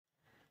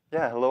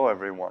Yeah, hello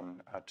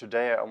everyone.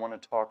 Today I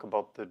want to talk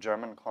about the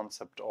German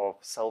concept of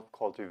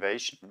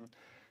self-cultivation.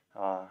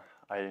 Uh,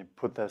 I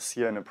put this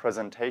here in a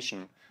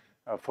presentation.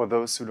 For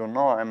those who don't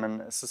know, I'm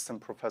an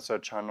assistant professor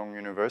at Shandong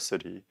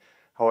University.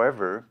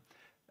 However,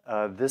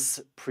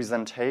 this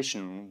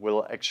presentation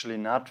will actually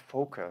not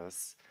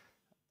focus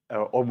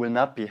or will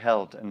not be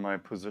held in my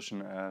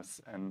position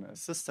as an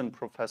assistant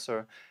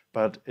professor,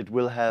 but it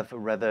will have a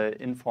rather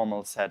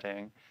informal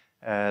setting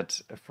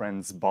at a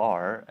friend's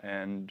bar.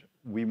 And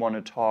we want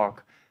to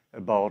talk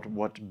about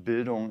what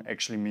Bildung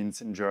actually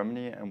means in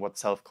Germany and what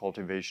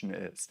self-cultivation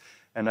is.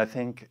 And I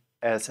think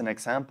as an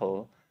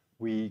example,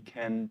 we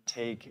can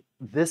take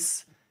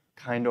this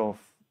kind of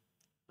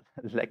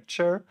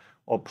lecture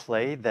or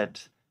play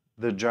that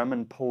the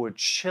German poet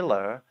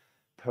Schiller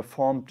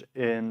performed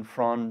in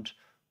front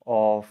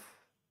of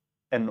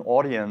an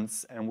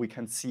audience, and we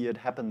can see it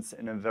happens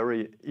in a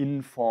very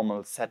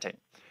informal setting.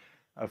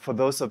 For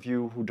those of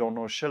you who don't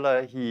know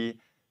Schiller, he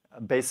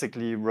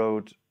basically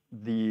wrote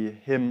the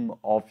hymn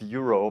of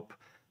Europe,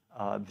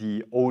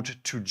 the Ode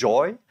to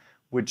Joy,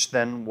 which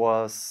then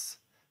was,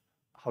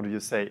 how do you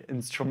say,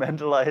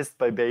 instrumentalized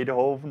by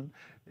Beethoven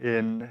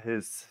in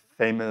his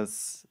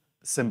famous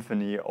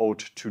symphony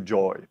Ode to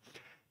Joy.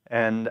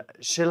 And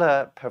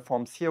Schiller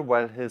performs here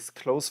while his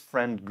close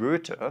friend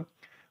Goethe,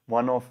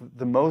 one of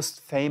the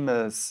most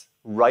famous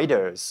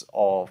writers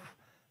of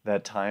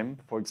that time,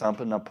 for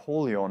example,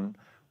 Napoleon,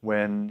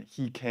 when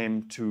he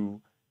came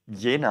to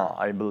Jena,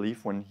 I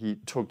believe, when he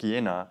took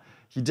Jena,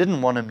 he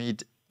didn't want to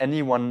meet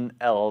anyone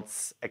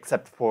else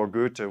except for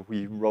Goethe,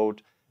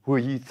 who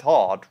he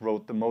thought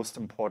wrote the most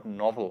important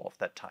novel of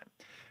that time.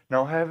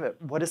 Now, however,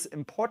 what is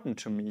important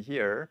to me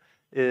here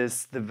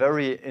is the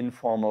very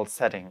informal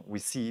setting. We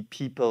see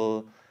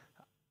people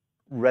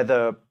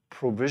rather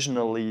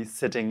provisionally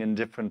sitting in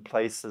different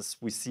places.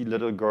 We see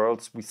little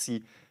girls, we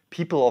see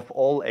people of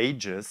all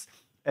ages,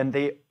 and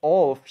they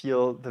all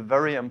feel the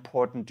very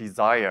important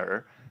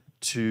desire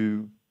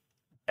to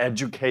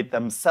educate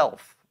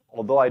themselves,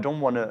 although I don't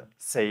want to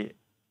say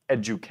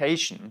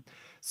education.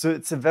 So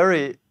it's a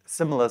very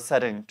similar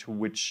setting to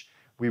which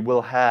we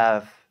will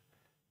have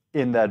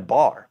in that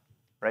bar,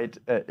 right?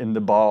 In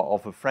the bar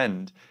of a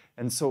friend.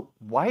 And so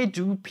why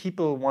do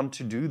people want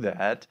to do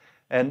that?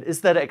 And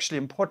is that actually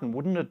important?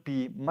 Wouldn't it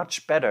be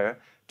much better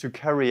to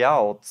carry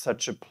out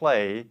such a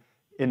play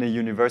in a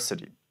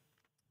university?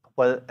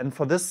 Well, and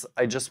for this,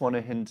 I just want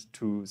to hint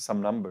to some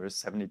numbers,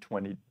 70,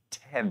 20,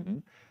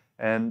 10.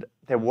 And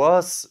there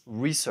was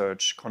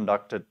research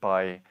conducted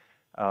by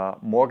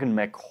Morgan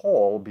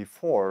McCall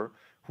before,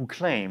 who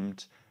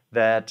claimed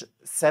that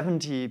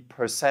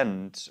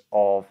 70%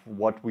 of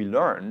what we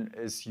learn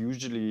is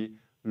usually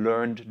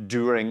learned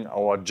during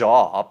our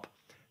job,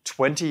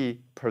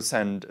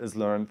 20% is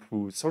learned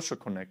through social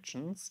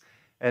connections,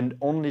 and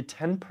only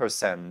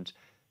 10%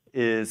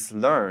 is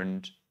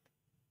learned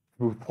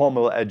through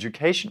formal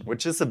education,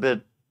 which is a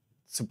bit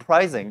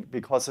surprising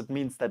because it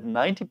means that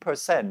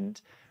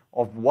 90%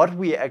 of what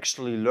we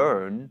actually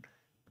learn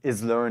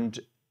is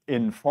learned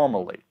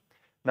informally.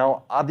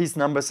 Now, are these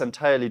numbers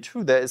entirely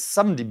true? There is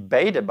some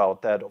debate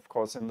about that, of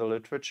course, in the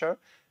literature,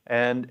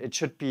 and it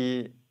should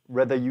be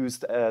rather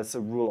used as a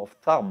rule of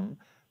thumb,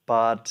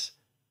 but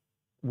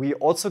we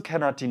also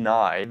cannot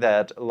deny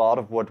that a lot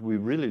of what we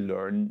really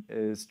learn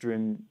is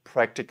during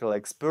practical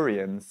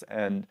experience,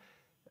 and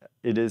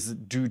it is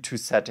due to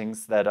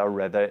settings that are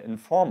rather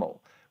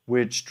informal,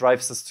 which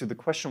drives us to the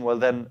question, well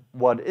then,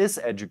 what is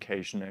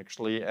education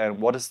actually, and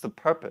what is the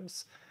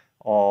purpose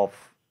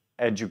of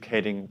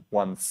educating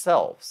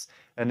oneself?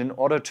 And in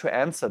order to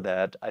answer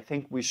that, I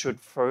think we should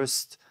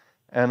first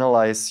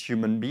analyze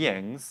human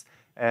beings.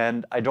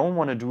 And I don't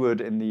want to do it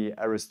in the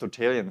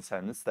Aristotelian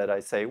sense that I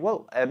say,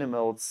 well,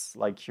 animals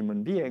like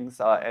human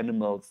beings are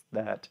animals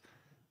that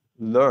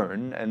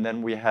learn, and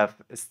then we have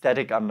a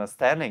static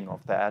understanding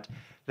of that.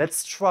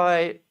 Let's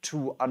try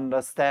to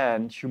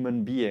understand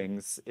human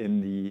beings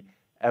in the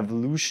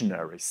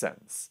evolutionary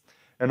sense.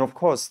 And of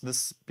course,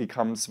 this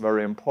becomes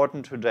very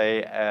important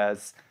today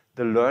as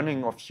the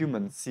learning of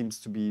humans seems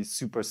to be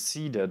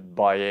superseded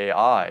by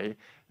AI.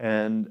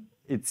 And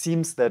it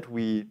seems that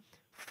we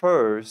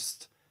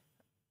first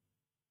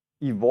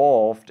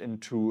evolved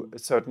into a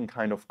certain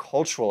kind of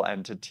cultural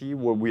entity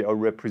where we are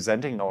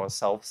representing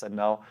ourselves, and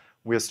now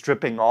we're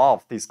stripping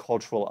off these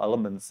cultural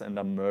elements and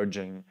are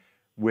merging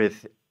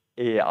with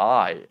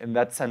AI. In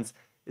that sense,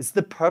 is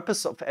the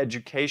purpose of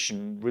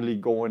education really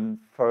going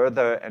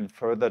further and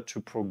further to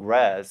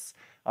progress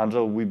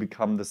until we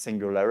become the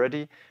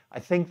singularity? I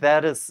think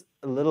that is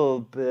a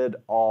little bit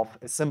of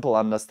a simple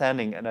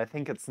understanding, and I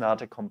think it's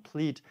not a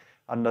complete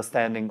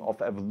understanding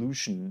of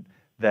evolution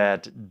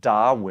that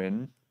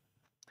Darwin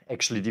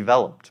actually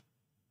developed.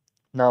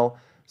 Now,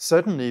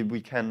 certainly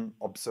we can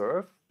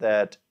observe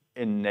that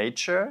in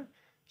nature,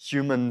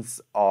 humans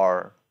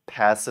are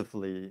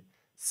passively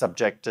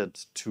subjected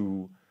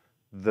to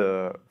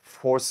the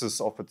forces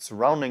of its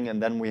surrounding,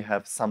 and then we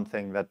have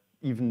something that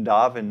even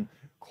Darwin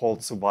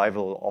called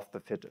survival of the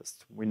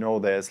fittest. We know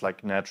there's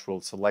like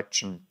natural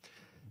selection,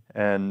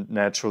 and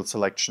natural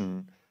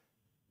selection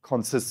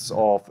consists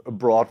of a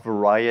broad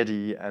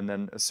variety and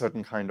then a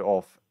certain kind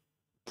of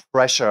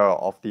pressure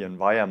of the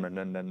environment,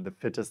 and then the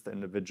fittest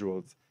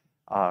individuals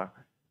are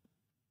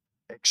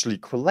actually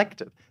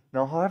collected.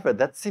 Now, however,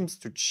 that seems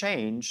to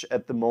change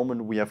at the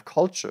moment we have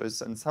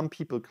cultures, and some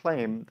people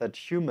claim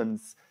that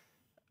humans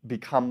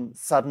become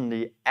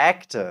suddenly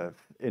active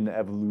in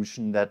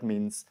evolution. That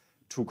means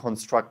to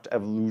construct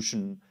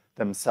evolution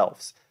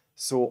themselves.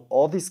 So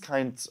all these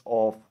kinds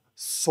of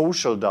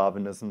social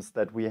Darwinisms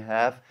that we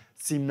have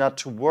seem not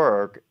to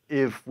work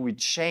if we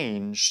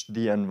change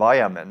the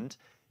environment,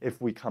 if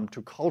we come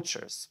to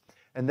cultures.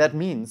 And that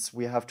means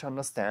we have to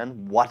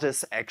understand what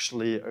is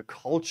actually a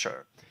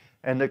culture.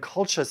 And a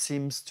culture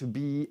seems to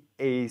be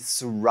a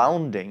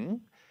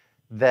surrounding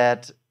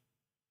that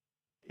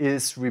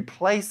is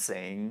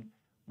replacing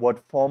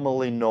what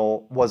formerly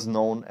was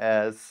known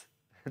as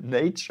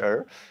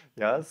nature.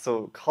 Yeah,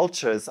 so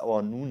culture is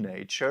our new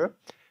nature.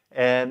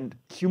 And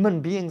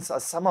human beings are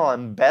somehow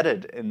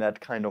embedded in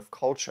that kind of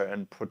culture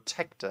and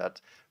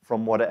protected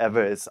from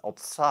whatever is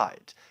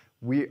outside.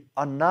 We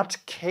are not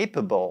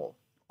capable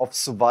of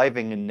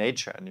surviving in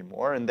nature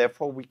anymore, and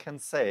therefore we can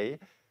say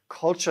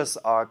cultures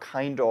are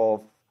kind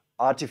of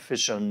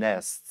artificial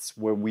nests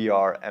where we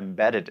are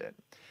embedded in.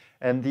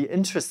 And the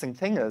interesting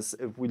thing is,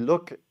 if we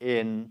look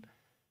in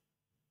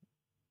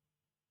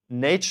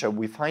nature,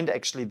 we find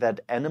actually that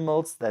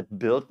animals that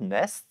build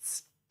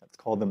nests, let's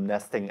call them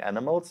nesting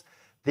animals,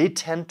 they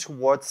tend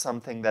towards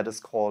something that is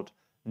called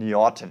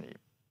neoteny.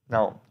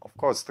 Now, of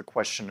course, the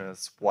question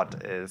is,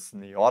 what is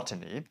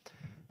neoteny?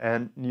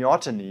 And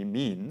neoteny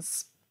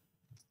means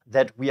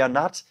that we are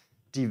not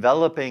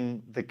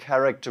developing the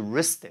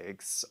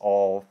characteristics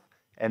of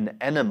an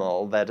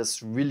animal that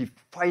is really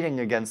fighting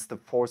against the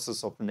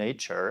forces of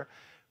nature.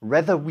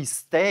 Rather, we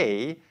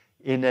stay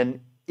in an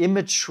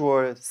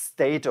immature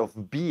state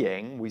of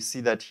being. We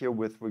see that here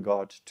with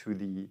regard to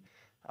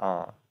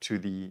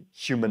the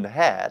human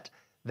head.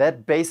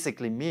 That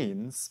basically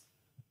means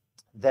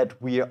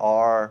that we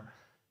are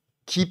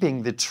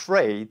keeping the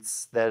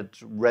traits that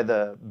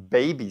rather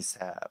babies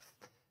have.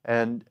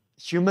 And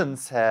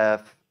humans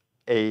have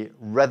a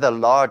rather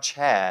large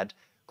head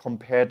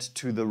compared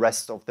to the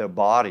rest of their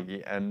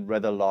body, and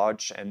rather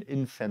large and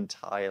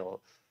infantile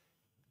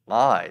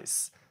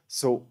eyes.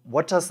 So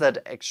what does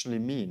that actually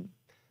mean?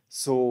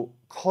 So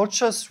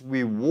cultures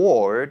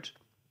reward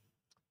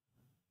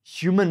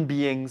human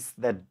beings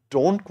that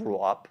don't grow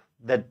up,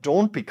 that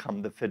don't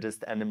become the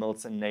fittest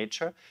animals in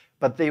nature,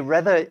 but they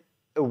rather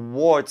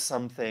award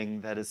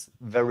something that is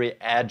very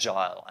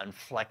agile and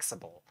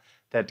flexible,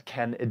 that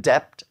can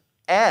adapt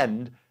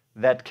and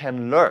that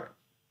can learn.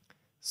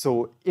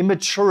 So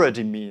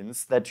immaturity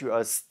means that you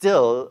are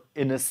still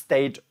in a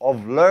state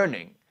of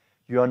learning.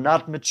 You are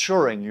not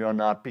maturing, you are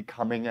not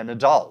becoming an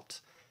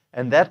adult.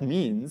 And that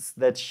means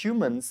that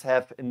humans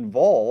have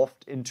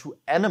evolved into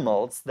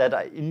animals that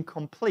are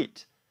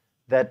incomplete,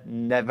 that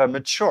never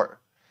mature.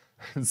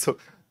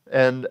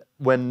 And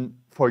when,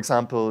 for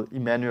example,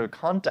 Immanuel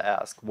Kant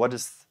asked, what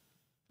is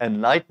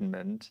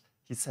enlightenment?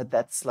 He said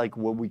that's like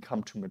where we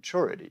come to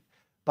maturity.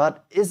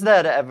 But is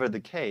that ever the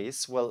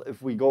case? Well,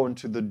 if we go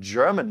into the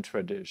German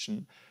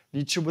tradition,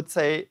 Nietzsche would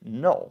say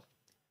no.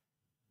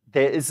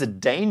 There is a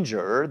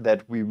danger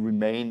that we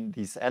remain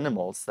these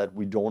animals, that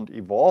we don't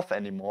evolve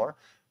anymore,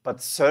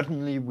 but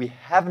certainly we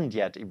haven't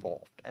yet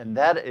evolved. And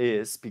that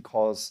is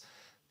because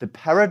the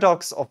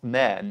paradox of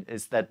man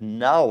is that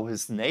now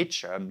his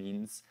nature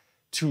means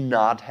to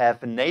not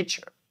have a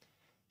nature.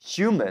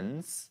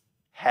 Humans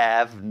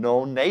have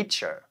no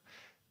nature.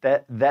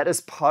 That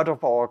is part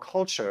of our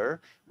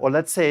culture, or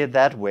let's say it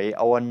that way,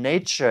 our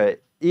nature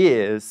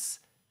is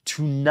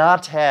to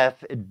not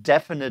have a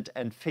definite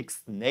and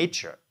fixed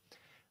nature.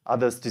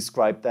 Others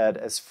describe that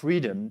as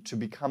freedom to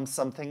become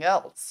something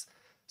else.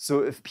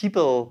 So if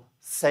people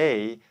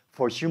say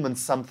for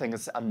humans something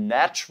is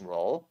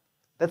unnatural,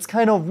 that's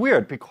kind of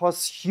weird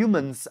because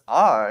humans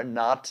are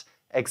not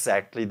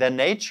exactly their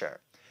nature.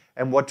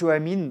 And what do I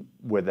mean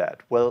with that?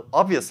 Well,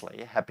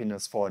 obviously,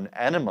 happiness for an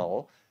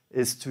animal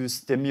is to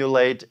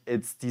stimulate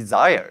its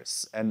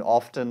desires. And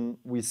often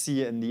we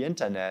see in the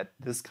internet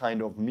this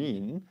kind of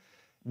meme.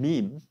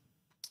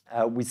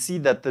 We see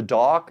that the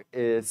dog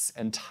is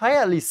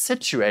entirely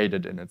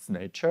situated in its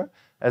nature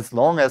as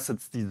long as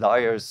its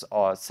desires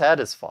are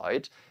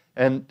satisfied,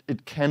 and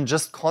it can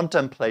just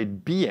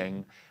contemplate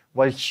being,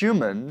 while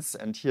humans,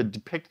 and here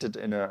depicted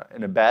in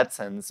a bad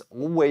sense,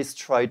 always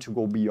try to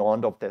go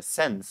beyond of their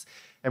sense.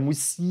 And we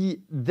see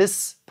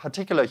this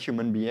particular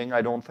human being,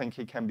 I don't think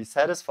he can be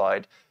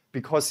satisfied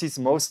because he's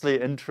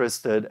mostly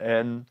interested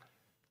in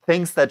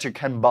things that you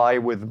can buy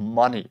with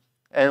money.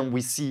 And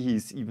we see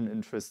he's even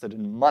interested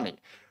in money.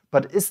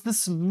 But is the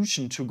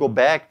solution to go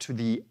back to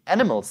the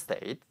animal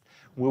state,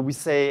 where we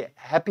say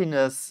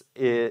happiness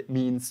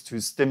means to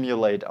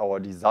stimulate our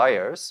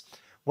desires?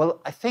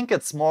 Well, I think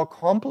it's more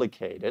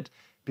complicated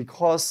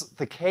because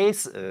the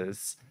case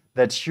is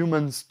that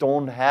humans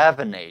don't have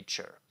a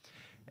nature.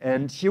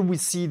 And here we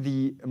see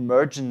the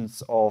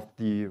emergence of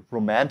the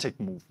Romantic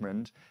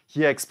movement,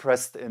 here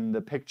expressed in the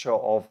picture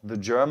of the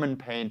German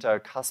painter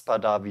Caspar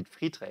David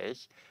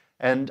Friedrich.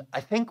 And I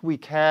think we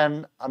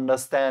can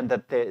understand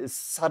that there is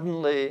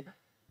suddenly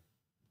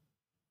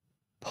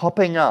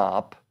popping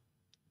up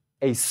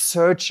a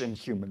search in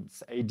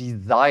humans, a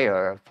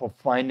desire for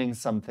finding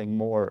something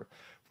more,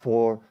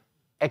 for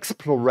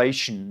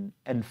exploration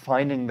and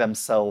finding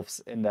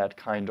themselves in that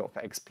kind of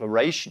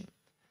exploration.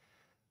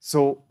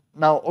 So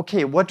now,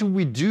 okay, what do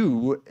we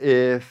do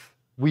if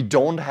we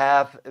don't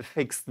have a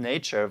fixed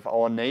nature, if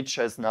our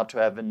nature is not to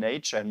have a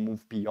nature and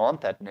move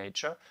beyond that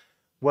nature?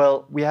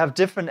 Well, we have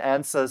different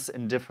answers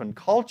in different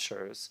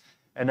cultures.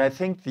 And I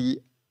think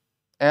the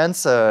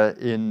answer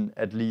in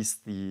at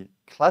least the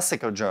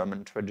classical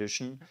German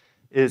tradition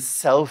is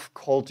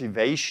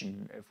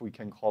self-cultivation, if we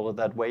can call it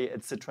that way.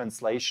 It's a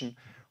translation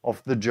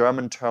of the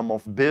German term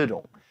of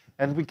Bildung.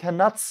 And we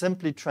cannot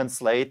simply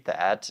translate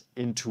that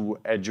into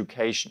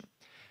education.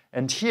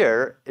 And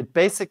here, it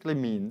basically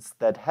means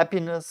that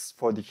happiness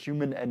for the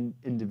human and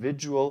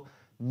individual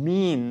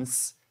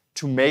means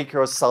to make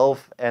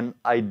yourself an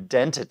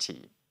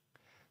identity.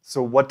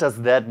 So what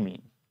does that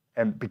mean,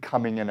 and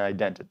becoming an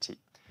identity?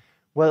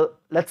 Well,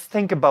 let's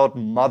think about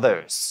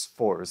mothers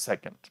for a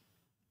second.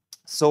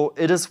 So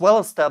it is well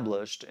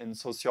established in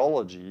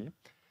sociology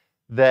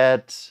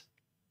that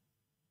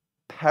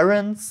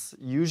parents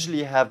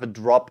usually have a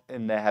drop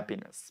in their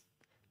happiness.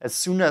 As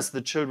soon as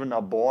the children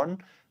are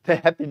born, their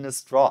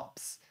happiness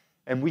drops.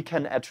 And we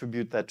can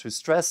attribute that to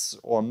stress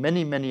or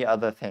many, many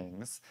other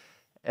things.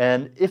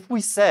 And if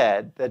we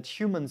said that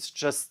humans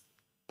just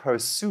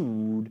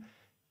pursued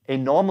a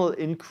normal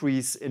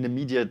increase in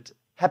immediate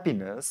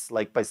happiness,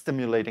 like by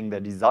stimulating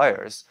their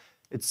desires,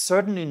 it's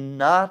certainly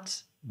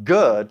not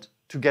good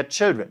to get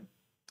children,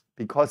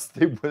 because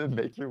they will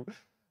make you,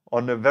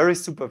 on a very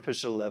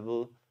superficial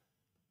level,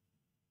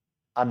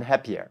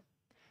 unhappier.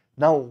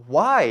 Now,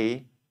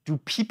 why do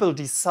people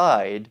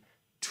decide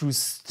to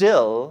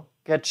still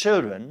get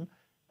children?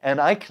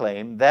 And I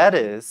claim that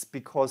is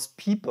because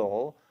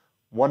people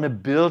want to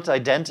build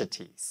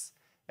identities.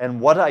 And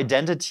what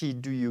identity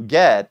do you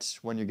get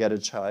when you get a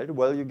child?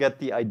 Well, you get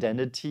the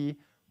identity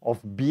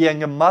of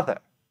being a mother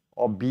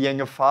or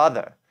being a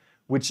father,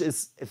 which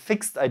is a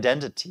fixed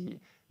identity,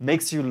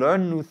 makes you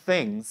learn new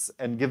things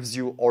and gives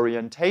you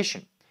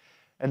orientation.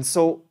 And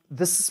so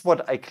this is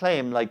what I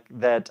claim, like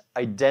that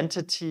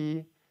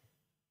identity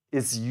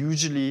is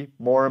usually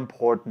more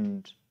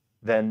important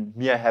than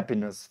mere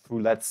happiness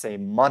through, let's say,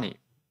 money.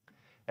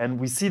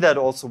 And we see that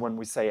also when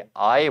we say,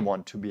 I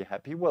want to be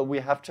happy. Well, we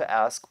have to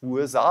ask, who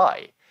is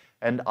I?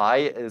 And I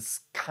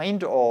is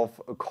kind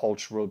of a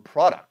cultural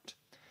product.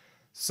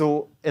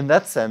 So in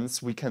that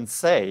sense, we can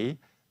say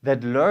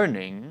that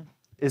learning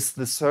is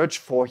the search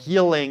for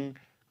healing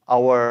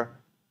our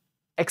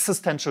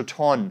existential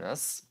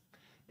tornness.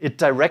 It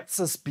directs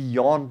us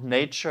beyond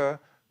nature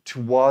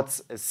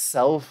towards a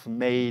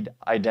self-made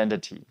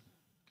identity.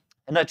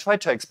 And I tried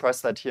to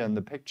express that here in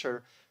the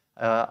picture.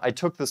 I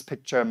took this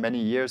picture many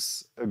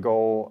years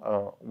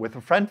ago with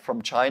a friend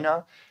from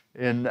China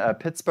in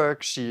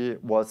Pittsburgh. She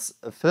was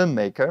a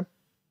filmmaker.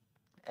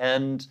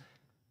 And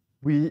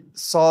we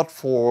sought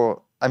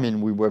for,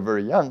 we were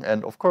very young.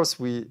 And of course,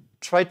 we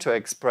tried to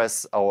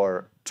express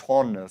our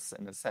tornness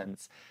in a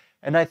sense.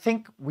 And I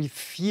think we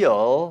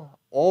feel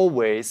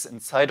always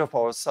inside of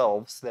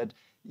ourselves that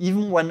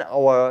even when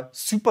our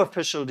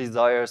superficial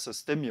desires are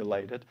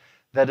stimulated,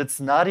 that it's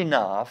not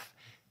enough.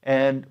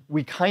 And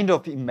we kind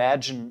of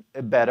imagine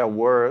a better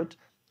world,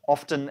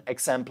 often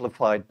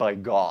exemplified by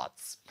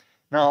gods.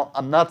 Now,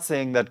 I'm not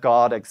saying that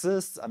God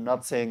exists. I'm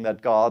not saying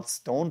that gods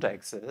don't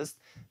exist.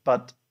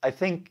 But I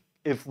think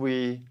if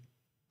we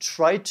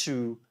try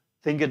to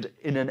think it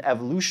in an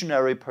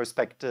evolutionary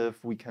perspective,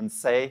 we can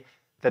say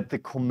that the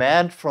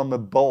command from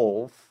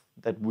above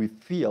that we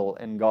feel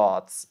in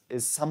gods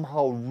is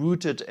somehow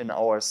rooted in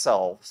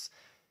ourselves,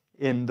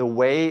 in the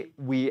way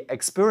we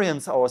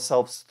experience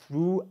ourselves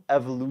through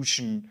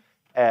evolution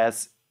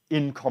as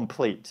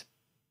incomplete.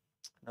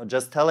 Now,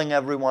 just telling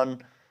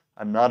everyone,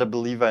 I'm not a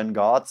believer in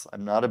gods,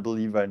 I'm not a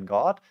believer in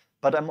God,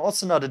 but I'm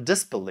also not a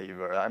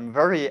disbeliever. I'm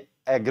very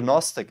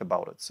agnostic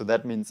about it. So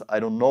that means I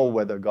don't know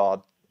whether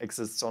God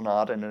exists or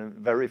not in a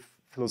very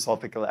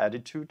philosophical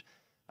attitude.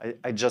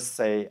 I just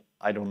say,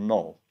 I don't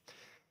know.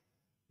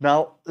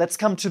 Now, let's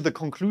come to the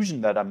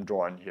conclusion that I'm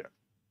drawing here.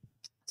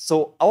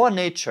 So our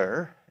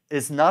nature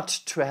is not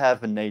to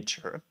have a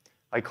nature.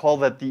 I call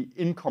that the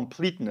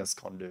incompleteness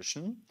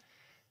condition.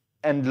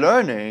 And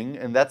learning,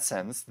 in that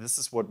sense, this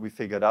is what we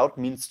figured out,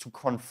 means to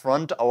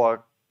confront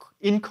our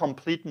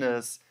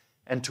incompleteness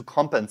and to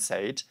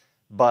compensate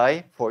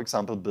by, for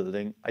example,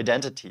 building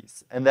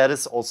identities. And that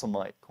is also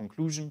my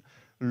conclusion.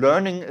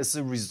 Learning is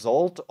a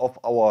result of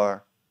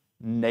our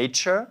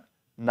nature,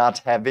 not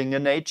having a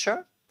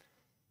nature,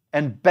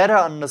 and better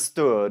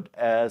understood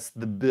as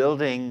the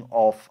building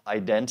of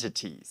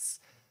identities.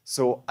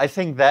 So I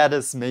think that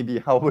is maybe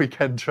how we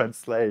can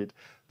translate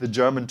the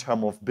German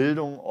term of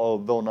Bildung,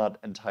 although not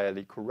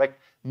entirely correct.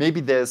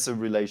 Maybe there's a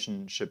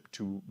relationship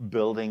to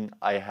building.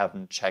 I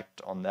haven't checked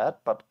on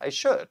that, but I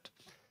should.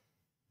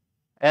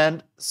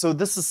 And so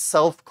this is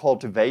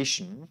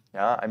self-cultivation.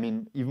 Yeah, I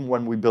mean, even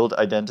when we build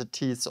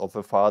identities of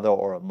a father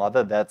or a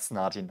mother, that's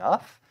not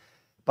enough.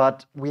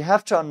 But we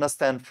have to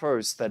understand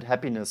first that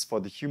happiness for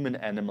the human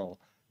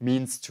animal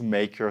means to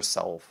make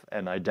yourself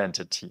an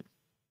identity.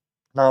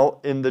 Now,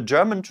 in the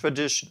German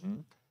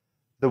tradition,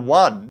 the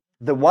one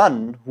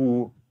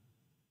who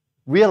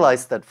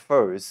realized that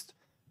first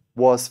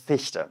was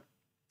Fichte.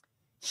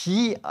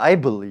 He, I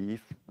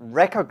believe,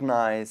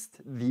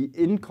 recognized the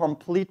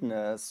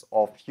incompleteness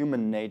of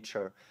human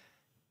nature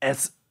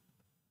as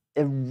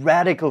a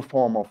radical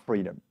form of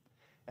freedom.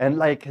 And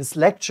like his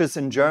lectures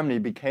in Germany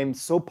became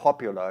so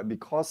popular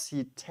because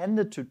he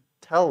tended to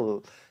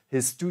tell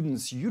his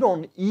students, you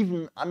don't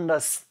even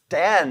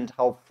understand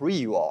how free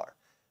you are.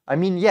 I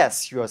mean,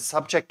 yes, you are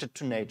subjected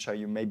to nature,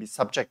 you may be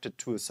subjected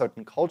to a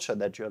certain culture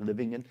that you are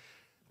living in,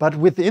 but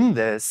within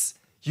this,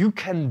 you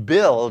can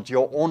build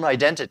your own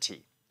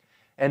identity.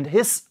 And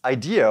his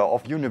idea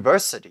of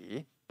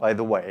university, by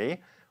the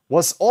way,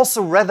 was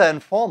also rather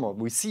informal.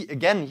 We see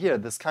again here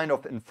this kind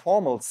of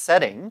informal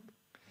setting.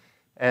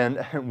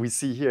 And we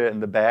see here in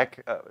the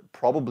back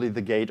probably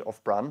the gate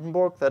of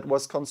Brandenburg that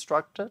was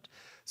constructed.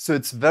 So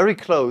it's very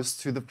close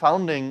to the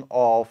founding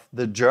of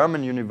the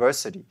German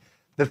university,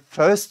 the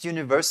first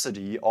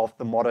university of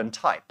the modern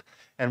type.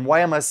 And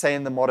why am I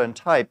saying the modern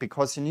type?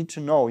 Because you need to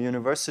know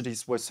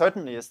universities were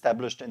certainly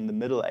established in the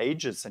Middle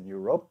Ages in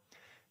Europe,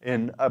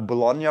 in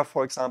Bologna,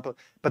 for example.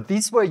 But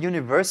these were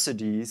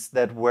universities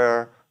that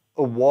were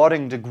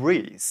awarding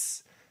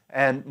degrees.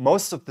 And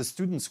most of the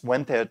students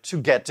went there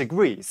to get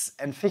degrees.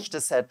 And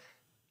Fichte said,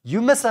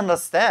 you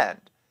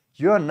misunderstand.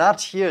 You're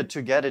not here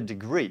to get a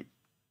degree.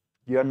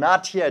 You're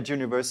not here at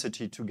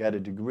university to get a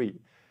degree.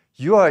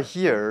 You are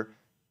here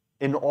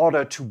in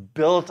order to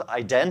build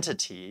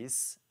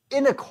identities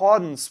in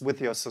accordance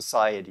with your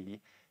society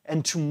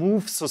and to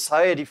move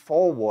society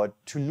forward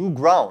to new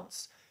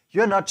grounds.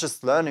 You're not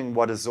just learning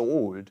what is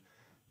old.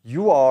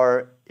 You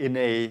are in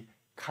a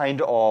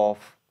kind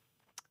of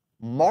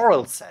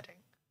moral setting.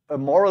 A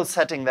moral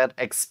setting that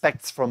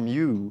expects from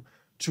you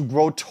to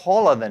grow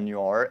taller than you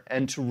are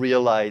and to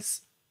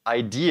realize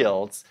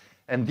ideals.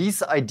 And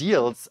these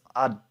ideals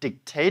are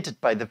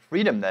dictated by the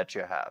freedom that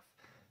you have.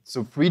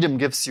 So freedom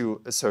gives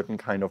you a certain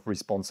kind of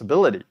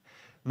responsibility.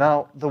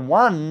 Now, the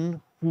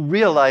one who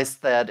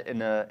realized that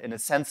in a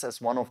sense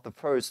as one of the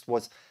first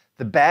was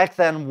the back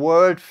then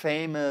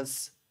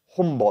world-famous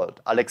Humboldt,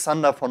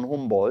 Alexander von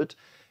Humboldt.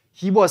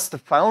 He was the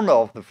founder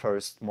of the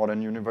first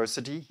modern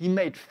university. He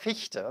made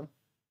Fichte.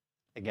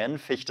 Again,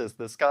 Fichte is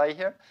this guy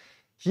here.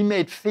 He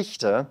made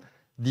Fichte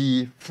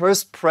the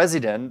first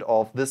president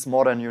of this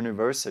modern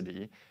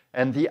university.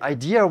 And the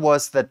idea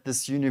was that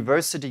this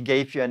university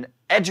gave you an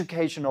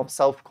education of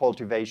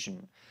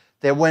self-cultivation.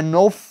 There were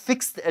no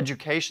fixed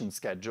education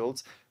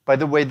schedules. By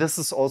the way, this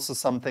is also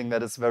something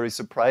that is very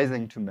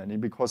surprising to many,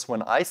 because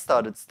when I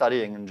started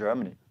studying in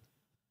Germany,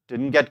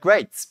 didn't get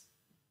grades.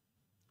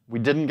 We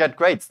didn't get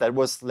grades. That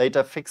was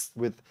later fixed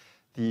with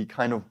the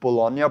kind of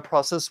Bologna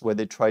process, where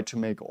they tried to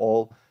make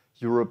all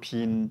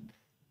European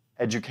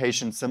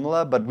education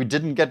similar, but we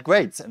didn't get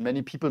grades. And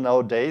many people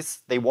nowadays,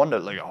 they wonder,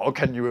 like, how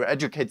can you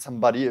educate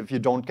somebody if you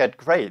don't get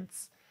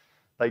grades?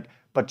 Like,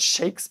 but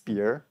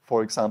Shakespeare,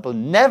 for example,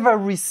 never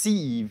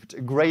received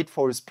a grade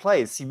for his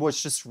plays. He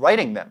was just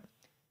writing them.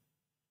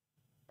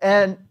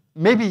 And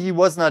maybe he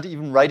was not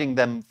even writing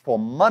them for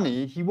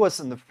money. He was,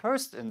 in the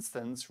first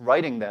instance,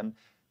 writing them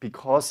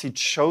because he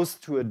chose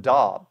to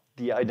adopt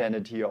the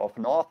identity of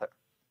an author.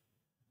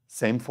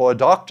 Same for a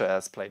doctor,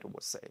 as Plato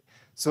would say.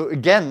 So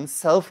again,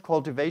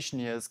 self-cultivation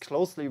here is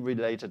closely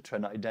related to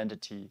an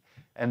identity.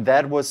 And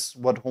that was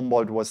what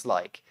Humboldt was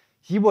like.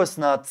 He was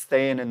not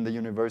staying in the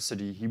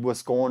university. He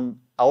was going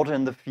out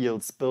in the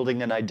fields,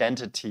 building an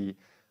identity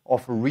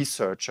of a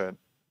researcher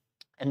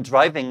and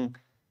driving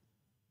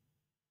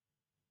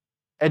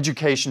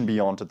education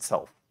beyond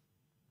itself.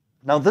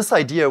 Now, this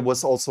idea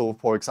was also,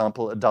 for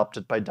example,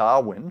 adopted by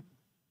Darwin,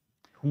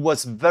 who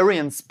was very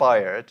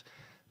inspired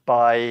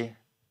by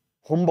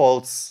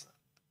Humboldt's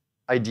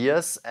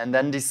ideas and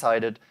then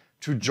decided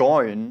to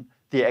join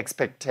the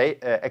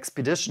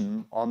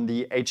expedition on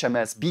the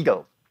HMS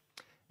Beagle.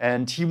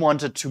 And he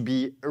wanted to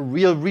be a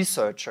real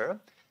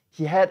researcher.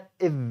 He had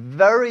a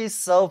very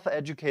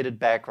self-educated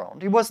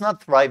background. He was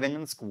not thriving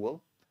in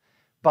school,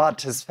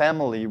 but his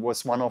family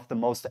was one of the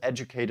most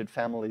educated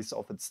families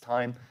of its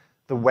time.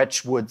 The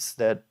Wedgwoods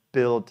that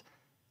built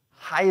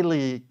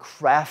highly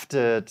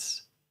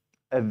crafted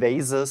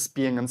vases,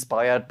 being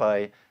inspired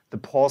by the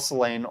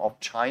porcelain of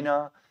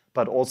China,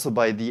 but also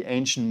by the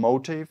ancient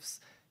motifs.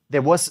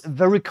 There was a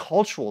very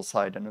cultural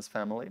side in his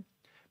family,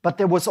 but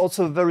there was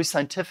also a very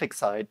scientific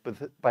side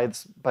by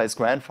his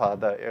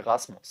grandfather,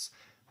 Erasmus,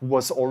 who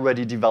was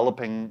already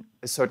developing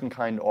a certain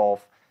kind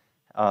of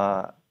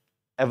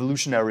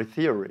evolutionary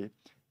theory.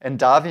 And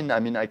Darwin,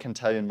 I mean, I can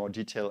tell you in more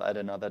detail at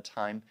another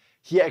time,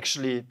 he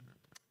actually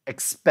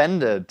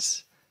expanded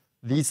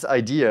these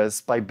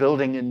ideas by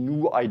building a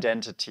new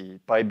identity,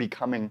 by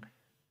becoming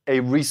a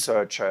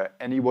researcher,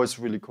 and he was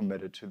really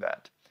committed to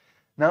that.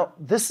 Now,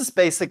 this is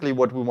basically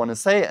what we want to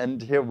say,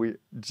 and here we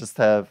just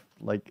have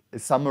like a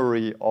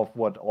summary of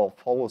what all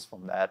follows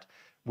from that.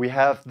 We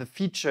have the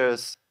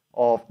features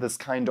of this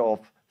kind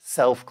of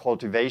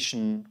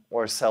self-cultivation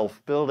or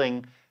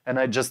self-building, and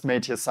I just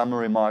made here some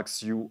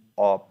remarks. You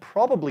are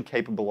probably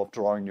capable of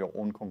drawing your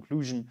own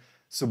conclusion.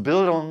 So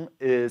Bildung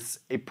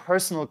is a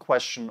personal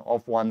question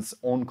of one's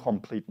own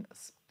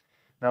completeness.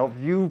 Now, if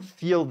you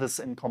feel this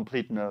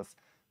incompleteness,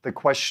 the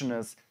question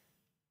is,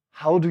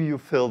 how do you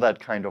fill that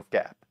kind of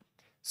gap?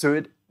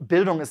 So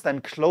Bildung is then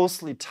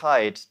closely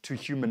tied to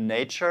human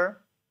nature,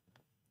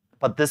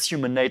 but this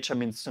human nature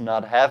means to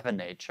not have a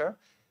nature.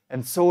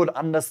 And so it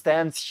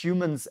understands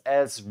humans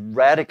as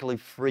radically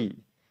free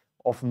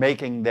of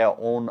making their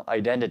own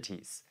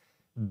identities.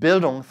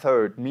 Bildung,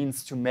 third,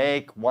 means to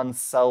make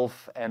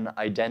oneself an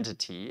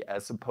identity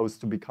as opposed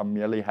to become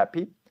merely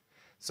happy.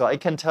 So I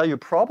can tell you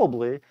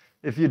probably,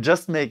 if you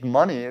just make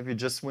money, if you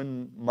just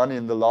win money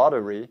in the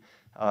lottery,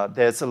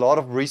 there's a lot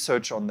of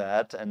research on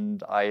that,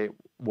 and I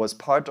was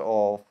part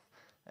of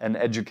an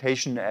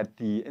education at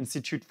the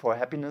Institute for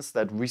Happiness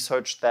that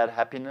researched that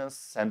happiness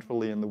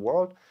centrally in the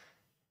world.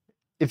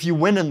 If you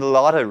win in the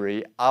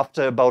lottery,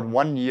 after about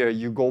 1 year,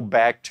 you go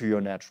back to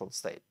your natural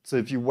state. So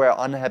if you were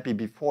unhappy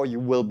before, you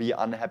will be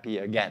unhappy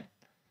again.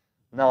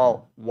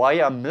 Now, why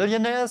are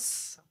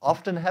millionaires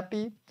often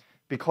happy?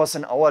 Because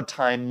in our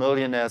time,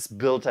 millionaires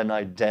built an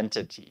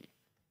identity.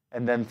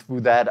 And then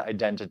through that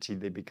identity,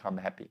 they become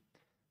happy.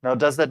 Now,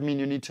 does that mean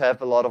you need to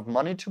have a lot of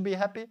money to be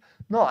happy?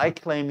 No, I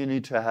claim you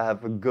need to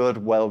have a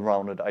good,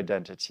 well-rounded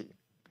identity.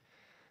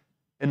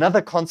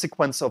 Another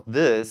consequence of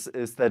this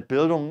is that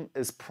Bildung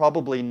is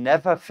probably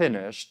never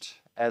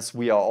finished, as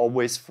we are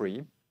always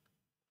free.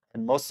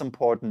 And most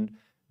important,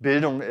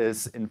 Bildung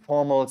is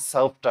informal,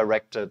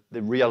 self-directed,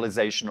 the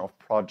realization of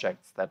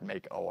projects that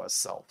make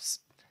ourselves.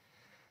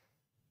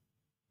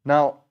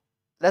 Now,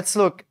 let's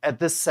look at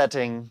this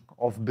setting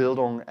of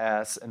Bildung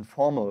as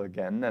informal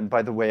again. And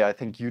by the way, I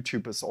think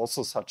YouTube is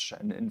also such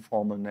an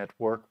informal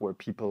network where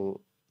people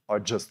are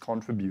just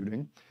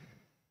contributing.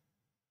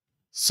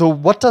 So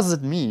what does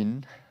it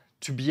mean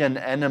to be an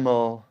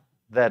animal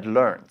that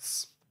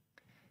learns?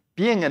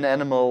 Being an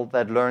animal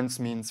that learns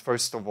means,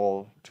 first of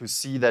all, to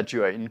see that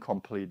you are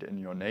incomplete in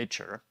your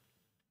nature.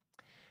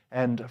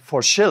 And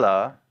for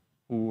Schiller,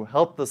 who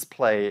held this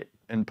play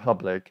in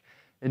public,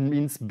 it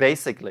means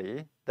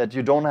basically that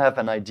you don't have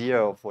an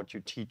idea of what you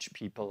teach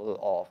people,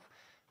 of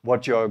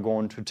what you're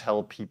going to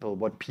tell people,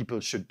 what people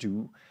should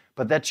do,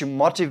 but that you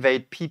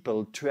motivate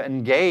people to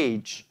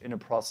engage in a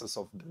process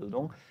of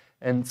Bildung.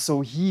 And so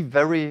he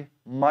very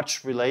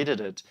much related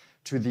it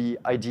to the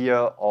idea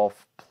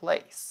of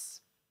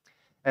place.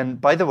 And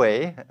by the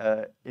way,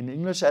 in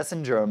English as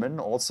in German,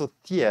 also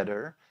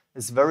theater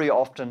is very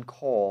often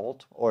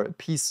called, or a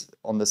piece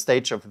on the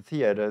stage of a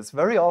theater is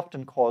very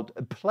often called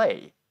a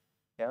play.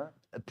 Yeah,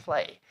 a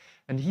play.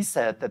 And he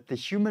said that the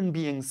human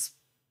beings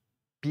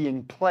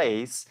being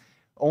plays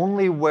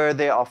only where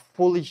they are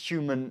fully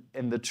human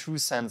in the true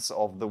sense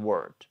of the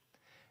word.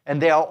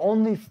 And they are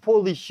only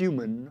fully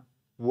human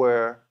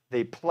where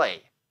they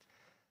play.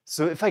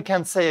 So if I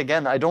can say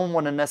again, I don't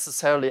want to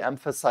necessarily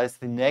emphasize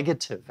the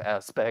negative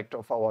aspect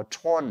of our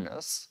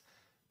tornness,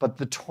 but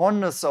the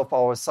tornness of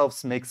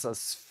ourselves makes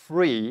us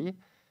free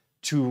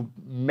to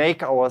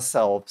make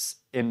ourselves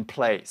in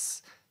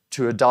place,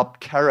 to adopt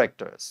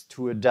characters,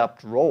 to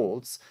adopt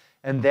roles,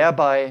 and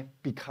thereby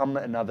become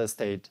another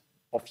state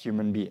of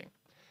human being.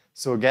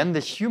 So again, the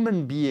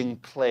human being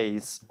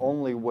plays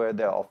only where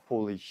they are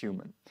fully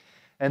human.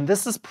 And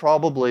this is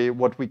probably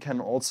what we can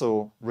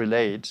also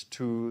relate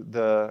to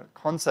the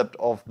concept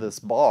of this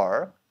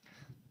bar.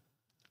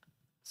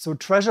 So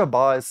Treasure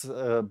Bar is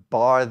a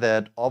bar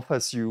that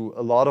offers you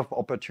a lot of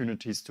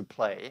opportunities to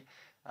play.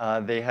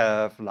 They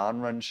have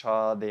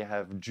Lanrensha, they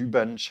have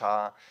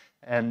Jubensha,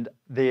 and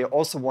they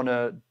also want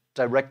to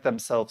direct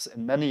themselves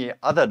in many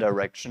other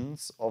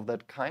directions of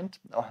that kind.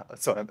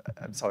 So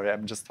I'm sorry,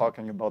 I'm just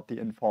talking about the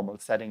informal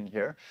setting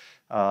here.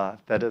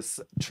 That is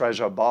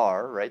Treasure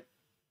Bar, right?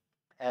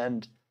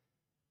 And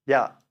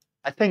yeah,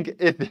 I think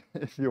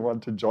if you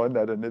want to join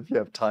that and if you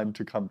have time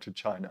to come to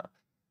China,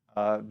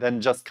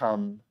 then just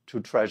come to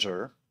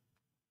Treasure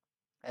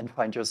and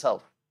find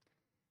yourself.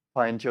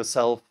 Find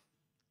yourself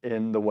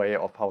in the way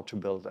of how to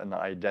build an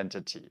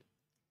identity.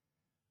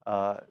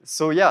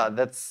 So yeah,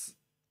 that's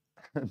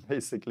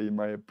basically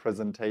my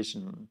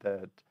presentation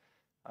that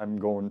I'm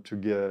going to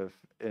give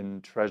in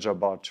Treasure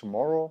Bar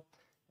tomorrow.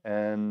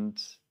 And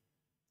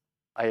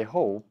I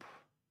hope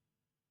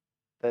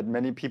that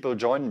many people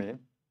join me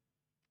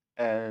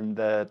and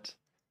that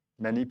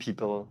many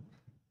people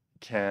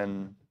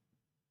can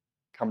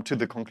come to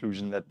the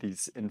conclusion that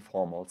these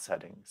informal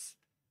settings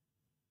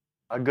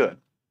are good.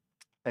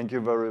 Thank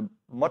you very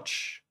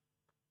much.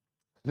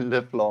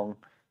 Live long,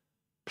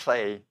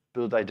 play,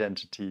 build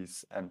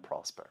identities, and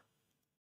prosper.